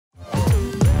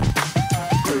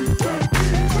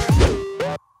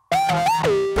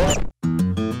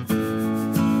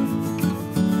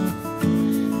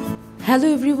Hello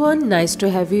everyone, nice to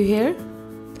have you here.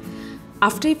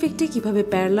 After Effects এ কিভাবে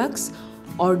parallax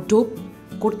or dope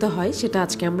করতে হয় সেটা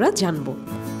আজকে আমরা জানব।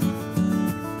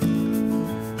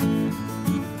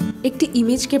 একটি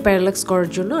ইমেজকে প্যারালাক্স করার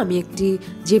জন্য আমি একটি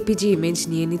জেপিজি ইমেজ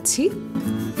নিয়ে নিচ্ছি।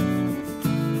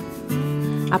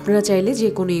 আপনারা চাইলে যে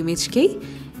কোনো ইমেজকেই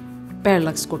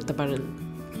প্যারালাক্স করতে পারেন।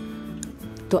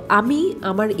 তো আমি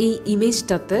আমার এই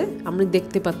ইমেজটাতে আমরা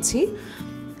দেখতে পাচ্ছি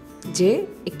যে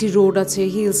একটি রোড আছে,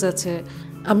 হিলস আছে।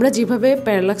 আমরা যেভাবে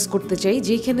প্যারালাক্স করতে চাই,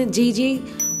 যেখানে যেই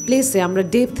প্লেসে আমরা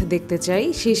ডেপথ দেখতে চাই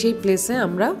সেই প্লেসে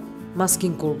আমরা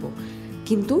মাস্কিং করব।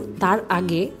 কিন্তু তার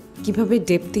আগে কিভাবে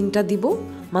ডেপথিংটা দিব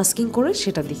মাস্কিং করে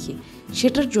সেটা দেখি।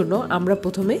 সেটার জন্য আমরা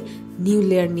প্রথমে নিউ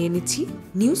লেয়ার নিয়ে নিচ্ছি,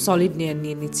 নিউ সলিড লেয়ার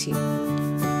নিয়ে নিচ্ছি।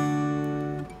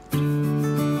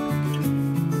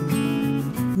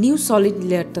 নিউ সলিড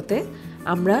লেয়ারটাতে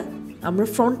আমরা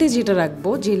ফ্রন্টে যেটা রাখবো,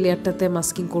 যে লেয়ারটাতে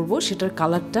মাস্কিং করব সেটার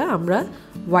কালারটা আমরা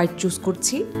হোয়াইট চুজ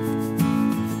করছি।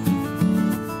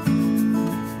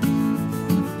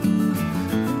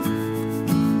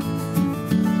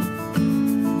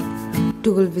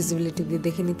 টুগল ভিজিবিলিটি দিয়ে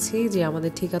দেখে নিচ্ছি যে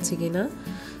আমাদের ঠিক আছে কিনা।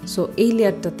 সো এই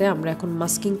লেয়ারটাতে আমরা এখন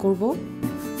মাস্কিং করব।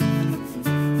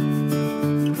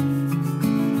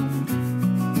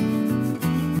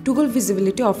 টুগল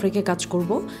ভিজিবিলিটি অফ রেখে কাজ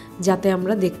করব, যাতে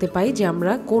আমরা দেখতে পাই যে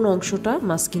আমরা কোন অংশটা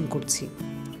মাস্কিং করছি।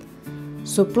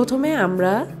 সো প্রথমে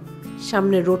আমরা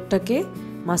সামনে রোডটাকে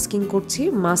মাস্কিং করছি।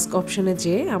 মাস্ক অপশনে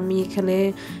যে আমি এখানে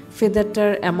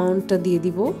ফেদারটার অ্যামাউন্টটা দিয়ে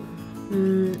দিব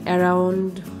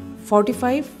around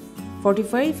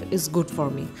 45 is good for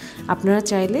me. আপনারা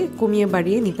চাইলে কমিয়ে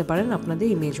বাড়িয়ে নিতে পারেন আপনাদের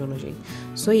ইমেজ অনুযায়ী।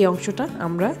 সো এই অংশটা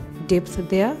আমরা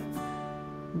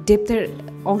ডেপথের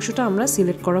অংশটা আমরা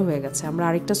সিলেক্ট করা হয়ে গেছে। আমরা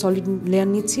আরেকটা সলিড লেয়ার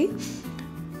নিচ্ছি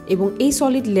এবং এই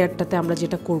সলিড লেয়ারটাতে আমরা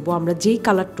যেটা করব, আমরা যেই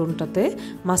কালার টোনটাতে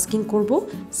মাস্কিং করব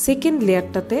সেকেন্ড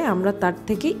লেয়ারটাতে আমরা তার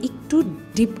থেকে একটু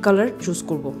ডিপ কালার চুজ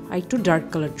করব আর একটু ডার্ক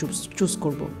কালার চুজ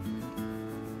করব।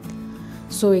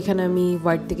 সো এখানে আমি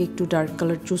হোয়াইট থেকে একটু ডার্ক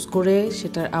কালার চুজ করে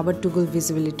সেটার আবার টুগল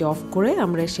ভিজিবিলিটি অফ করে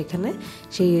আমরা সেখানে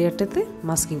সেই এরিয়াটাতে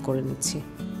মাস্কিং করে নিচ্ছি।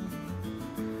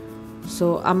 সো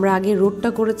আমরা আগে রোডটা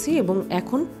করেছি এবং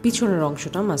এখন পিছনের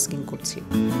অংশটা মাস্কিং করছি।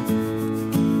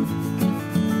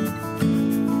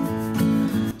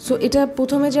 সো এটা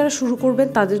প্রথমে যারা শুরু করবেন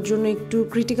তাদের জন্য একটু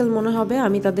ক্রিটিক্যাল মনে হবে।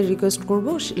 আমি তাদের রিকোয়েস্ট করব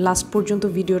লাস্ট পর্যন্ত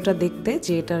ভিডিওটা দেখতে,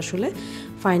 যে এটা আসলে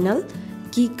ফাইনাল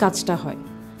কি কাজটা হয়।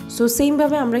 সো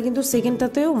সেমভাবে আমরা কিন্তু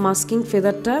সেকেন্ডটাতেও মাস্কিং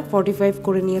ফেদারটা 45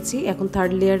 করে নিয়েছি। এখন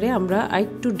থার্ড লেয়ারে আমরা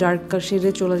আরেকটু ডার্ক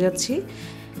শেডে চলে যাচ্ছি।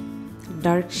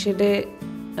 ডার্ক শেডে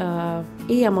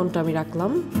এই অ্যামাউন্টটা আমি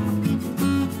রাখলাম।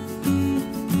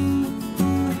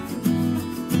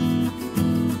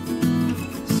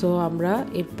 সো আমরা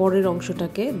এর পরের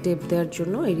অংশটাকে ডেপথ দেওয়ার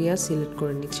জন্য এরিয়া সিলেক্ট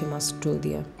করে নিচ্ছি মাস্ক টুল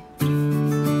দিয়ে।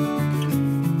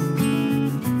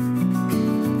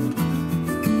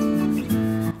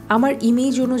 আমার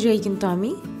ইমেজ অনুযায়ী কিন্তু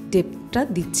আমি ডেপথটা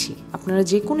দিচ্ছি। আপনারা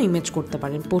যে কোনো ইমেজ করতে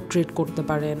পারেন, পোর্ট্রেট করতে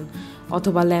পারেন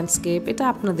অথবা ল্যান্ডস্কেপ, এটা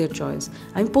আপনাদের চয়েস।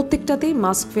 আমি প্রত্যেকটাতেই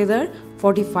মাস্ক ফেদার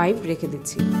 45 রেখে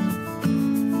দিচ্ছি।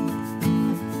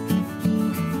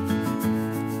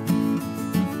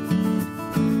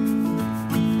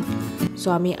 সো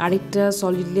আমি আরেকটা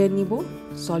সলিড লেয়ার নিব।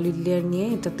 সলিড লেয়ার নিয়ে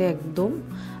এটাতে একদম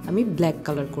আমি ব্ল্যাক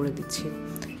কালার করে দিচ্ছি।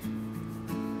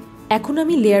 এখন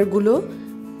আমি লেয়ারগুলো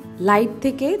লাইট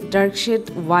থেকে ডার্ক শেড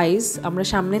ওয়াইজ আমরা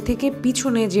সামনে থেকে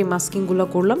পিছনে যে মাস্কিংগুলো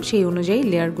করলাম সেই অনুযায়ী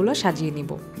লেয়ারগুলো সাজিয়ে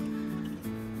নিব।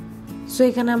 সো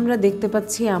এখানে আমরা দেখতে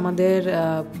পাচ্ছি আমাদের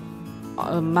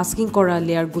মাস্কিং করা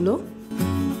লেয়ারগুলো।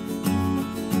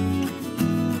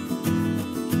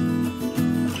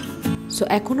 সো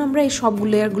এখন আমরা এই সব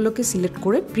লেয়ারগুলোকে সিলেক্ট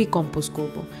করে প্রি কম্পোজ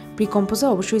করব। প্রি কম্পোজে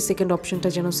অবশ্যই সেকেন্ড অপশনটা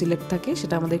যেন সিলেক্ট থাকে,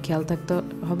 সেটা আমাদের খেয়াল থাকতে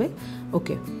হবে।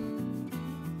 ওকে,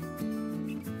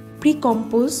 প্রি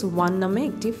কম্পোজ 1 নামে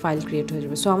একটি ফাইল ক্রিয়েট হয়ে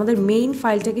যাবে। সো আমাদের মেইন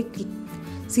ফাইলটাকে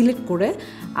সিলেক্ট করে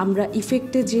আমরা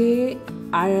ইফেক্টে যে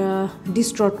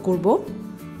ডিস্টর্ট করব,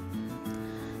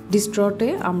 ডিস্টর্টে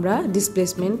আমরা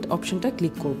ডিসপ্লেসমেন্ট অপশনটা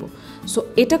ক্লিক করব। সো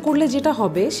এটা করলে যেটা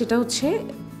হবে সেটা হচ্ছে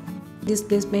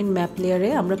ডিসপ্লেসমেন্ট ম্যাপ লেয়ারে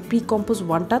আমরা প্রি কম্পোজ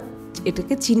 1টা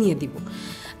এটাকে চিনিয়ে দিব।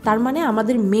 তার মানে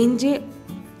আমাদের মেইন যে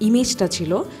ইমেজটা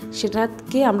ছিল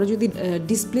সেটাকে আমরা যদি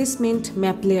ডিসপ্লেসমেন্ট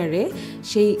ম্যাপ লেয়ারে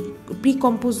সেই প্রি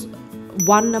কম্পোজ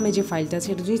 1 নামে যে ফাইলটা আছে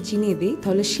এটা যদি চিনিয়ে দিই,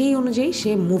 তাহলে সেই অনুযায়ী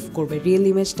সে মুভ করবে, রিয়েল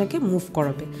ইমেজটাকে মুভ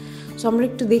করাবে। সো আমরা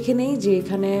একটু দেখে নেই যে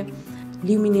এখানে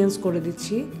লিউমিনেন্স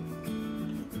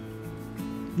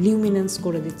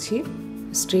করে দিচ্ছি,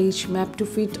 স্ট্রেচ ম্যাপ টু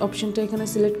ফিট অপশনটা এখানে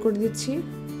সিলেক্ট করে দিচ্ছি।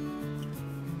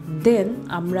 দেন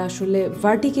আমরা আসলে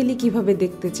ভার্টিক্যালি কিভাবে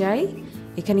দেখতে চাই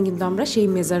এখানে কিন্তু আমরা সেই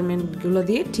মেজারমেন্টগুলো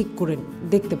দিয়ে ঠিক করে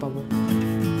দেখতে পাবো।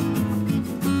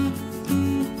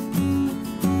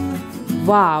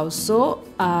 ওয়াও, সো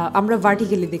আমরা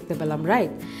ভার্টিক্যালি দেখতে পেলাম,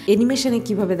 রাইট? অ্যানিমেশনে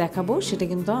কিভাবে দেখাবো সেটা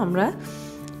কিন্তু আমরা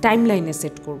টাইম লাইনে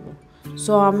সেট করব।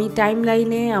 সো আমি টাইম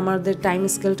লাইনে আমাদের টাইম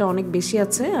স্কেলটা অনেক বেশি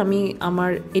আছে, আমি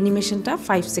আমার অ্যানিমেশনটা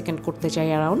 5 সেকেন্ড করতে চাই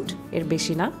অ্যারাউন্ড, এর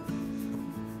বেশি না।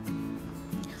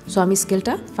 সো আমি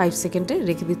স্কেলটা 5 সেকেন্ডে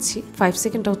রেখে দিচ্ছি। 5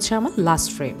 সেকেন্ডটা হচ্ছে আমার লাস্ট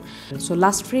ফ্রেম। সো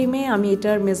লাস্ট ফ্রেমে আমি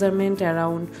এটার মেজারমেন্ট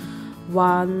অ্যারাউন্ড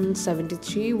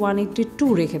 173, 182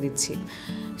 রেখে দিচ্ছি।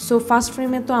 সো ফার্স্ট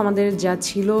ফ্রেমে তো আমাদের যা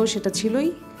ছিল সেটা ছিলই।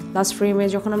 লাস্ট ফ্রেমে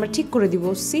যখন আমরা ঠিক করে দিব,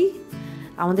 সি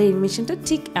আমাদের অ্যানিমেশনটা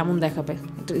ঠিক এমন দেখাবে।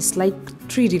 এটা it's like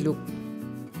 3D look.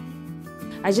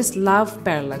 I just love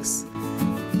parallax.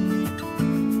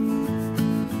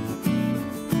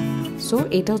 So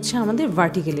এটা হচ্ছে আমাদের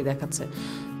ভার্টিক্যালি দেখাচ্ছে।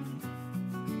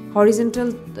 হরিজন্টাল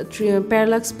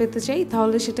প্যারালাক্স পেতে চাই,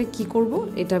 তাহলে সেটা কি করব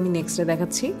এটা আমি নেক্সটে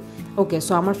দেখাচ্ছি। ওকে,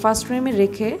 সো আমার ফার্স্ট ফ্রেমে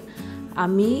রেখে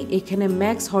আমি এখানে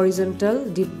ম্যাক্স হরিজন্টাল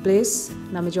ডিসপ্লেস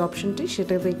নামে যে অপশনটি,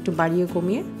 সেটাতে একটু বাড়িয়ে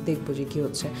কমিয়ে দেখবো যে কী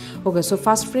হচ্ছে। ওকে, সো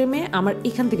ফার্স্ট ফ্রেমে আমার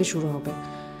এখান থেকে শুরু হবে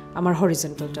আমার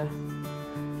হরিজন্টালটা।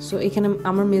 সো এখানে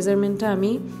আমার মেজারমেন্টটা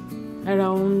আমি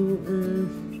অ্যারাউন্ড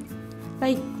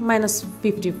লাইক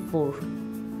 -54,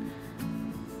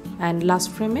 অ্যান্ড লাস্ট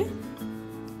ফ্রেমে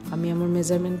আমি আমার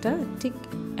মেজারমেন্টটা ঠিক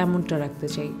এমনটা রাখতে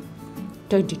চাই,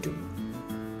 22।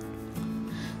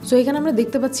 সো এখানে আমরা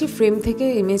দেখতে পাচ্ছি ফ্রেম থেকে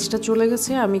ইমেজটা চলে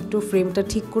গেছে। আমি একটু ফ্রেমটা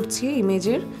ঠিক করছি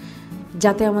ইমেজের,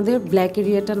 যাতে আমাদের ব্ল্যাক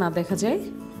এরিয়াটা না দেখা যায়,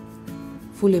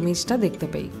 ফুল ইমেজটা দেখতে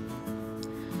পাই।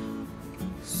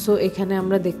 সো এখানে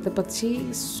আমরা দেখতে পাচ্ছি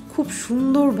খুব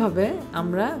সুন্দরভাবে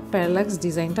আমরা প্যারালাক্স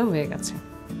ডিজাইনটা হয়ে গেছে।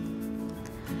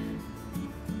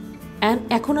 অ্যান্ড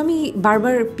এখন আমি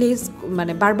বারবার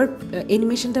বারবার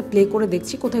অ্যানিমেশনটা প্লে করে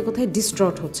দেখছি কোথায় কোথায়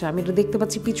ডিস্টর্ট হচ্ছে। আমি এটা দেখতে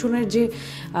পাচ্ছি পিছনের যে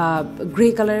গ্রে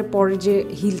কালারের পরে যে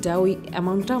হিলটা, ওই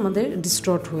অ্যামাউন্টটা আমাদের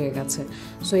ডিস্টর্ট হয়ে গেছে।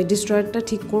 সো এই ডিস্ট্রয়েটটা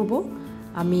ঠিক করব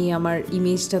আমি আমার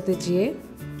ইমেজটাতে যেয়ে,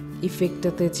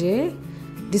 ইফেক্টটাতে যেয়ে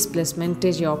ডিসপ্লেসমেন্টে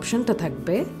যে অপশনটা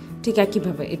থাকবে, ঠিক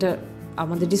একইভাবে এটা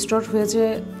আমাদের ডিস্টর্ট হয়েছে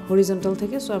হরিজন্টাল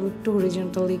থেকে। সো আমি একটু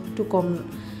হরিজন্টালি একটু কম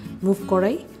মুভ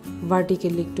করাই,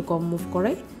 ভার্টিক্যালি একটু কম মুভ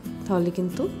করাই, তাহলে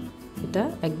কিন্তু এটা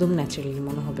একদম ন্যাচারালি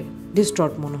মনে হবে,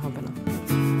 ডিস্টর্ট মনে হবে না।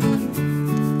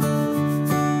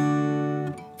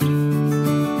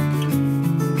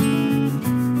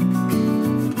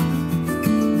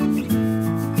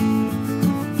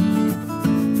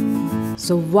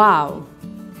 So wow,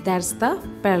 that's the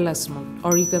parallax mode,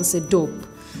 or you can say dope.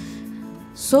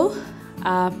 So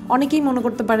অনেকেই মনে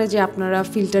করতে পারে যে আপনারা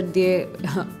ফিল্টার দিয়ে,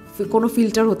 কোনো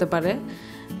ফিল্টার হতে পারে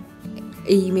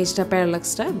এই ইমেজটা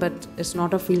প্যারালাক্সটা, but it's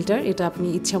not a filter. এটা আপনি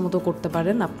ইচ্ছা মতো করতে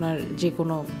পারেন আপনার যে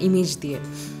কোনো ইমেজ দিয়ে।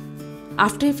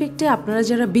 আফটার ইফেক্টে আপনারা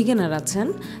যারা বিগিনার আছেন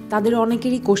তাদের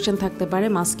অনেকেরই কোশ্চেন থাকতে পারে,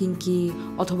 মাস্কিং কি,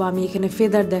 অথবা আমি এখানে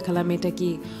ফেদার দেখালাম এটা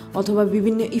কি, অথবা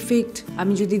বিভিন্ন ইফেক্ট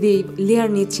আমি যদি দিই, লেয়ার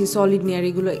নিচ্ছি সলিড লেয়ার,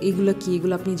 এগুলো কি,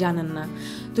 এগুলো আপনি জানেন না।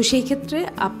 তো সেই ক্ষেত্রে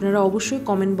আপনারা অবশ্যই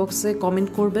কমেন্ট বক্সে কমেন্ট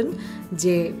করবেন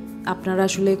যে আপনারা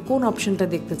আসলে কোন অপশনটা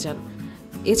দেখতে চান।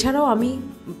 এছাড়াও আমি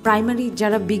প্রাইমারি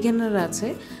যারা বিগিনার আছে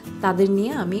তাদের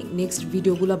নিয়ে আমি নেক্সট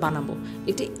ভিডিওগুলো বানাবো।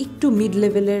 এটা একটু মিড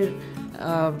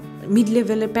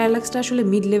লেভেলের প্যারালাক্সটা আসলে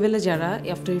মিড লেভেলে যারা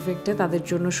আফটার ইফেক্টে, তাদের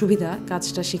জন্য সুবিধা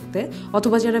কাজটা শিখতে,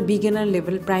 অথবা যারা বিগিনার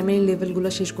লেভেল, প্রাইমারি লেভেলগুলো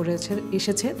শেষ করে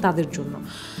এসেছে তাদের জন্য।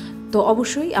 তো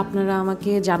অবশ্যই আপনারা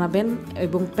আমাকে জানাবেন,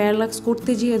 এবং প্যারালাক্স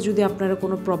করতে গিয়ে যদি আপনারা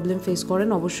কোনো প্রবলেম ফেস করেন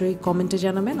অবশ্যই কমেন্টে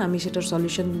জানাবেন, আমি সেটার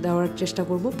সলিউশন দেওয়ার চেষ্টা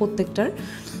করব প্রত্যেকটার।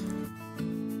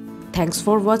 Thanks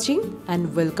for watching and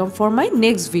welcome for my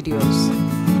next videos.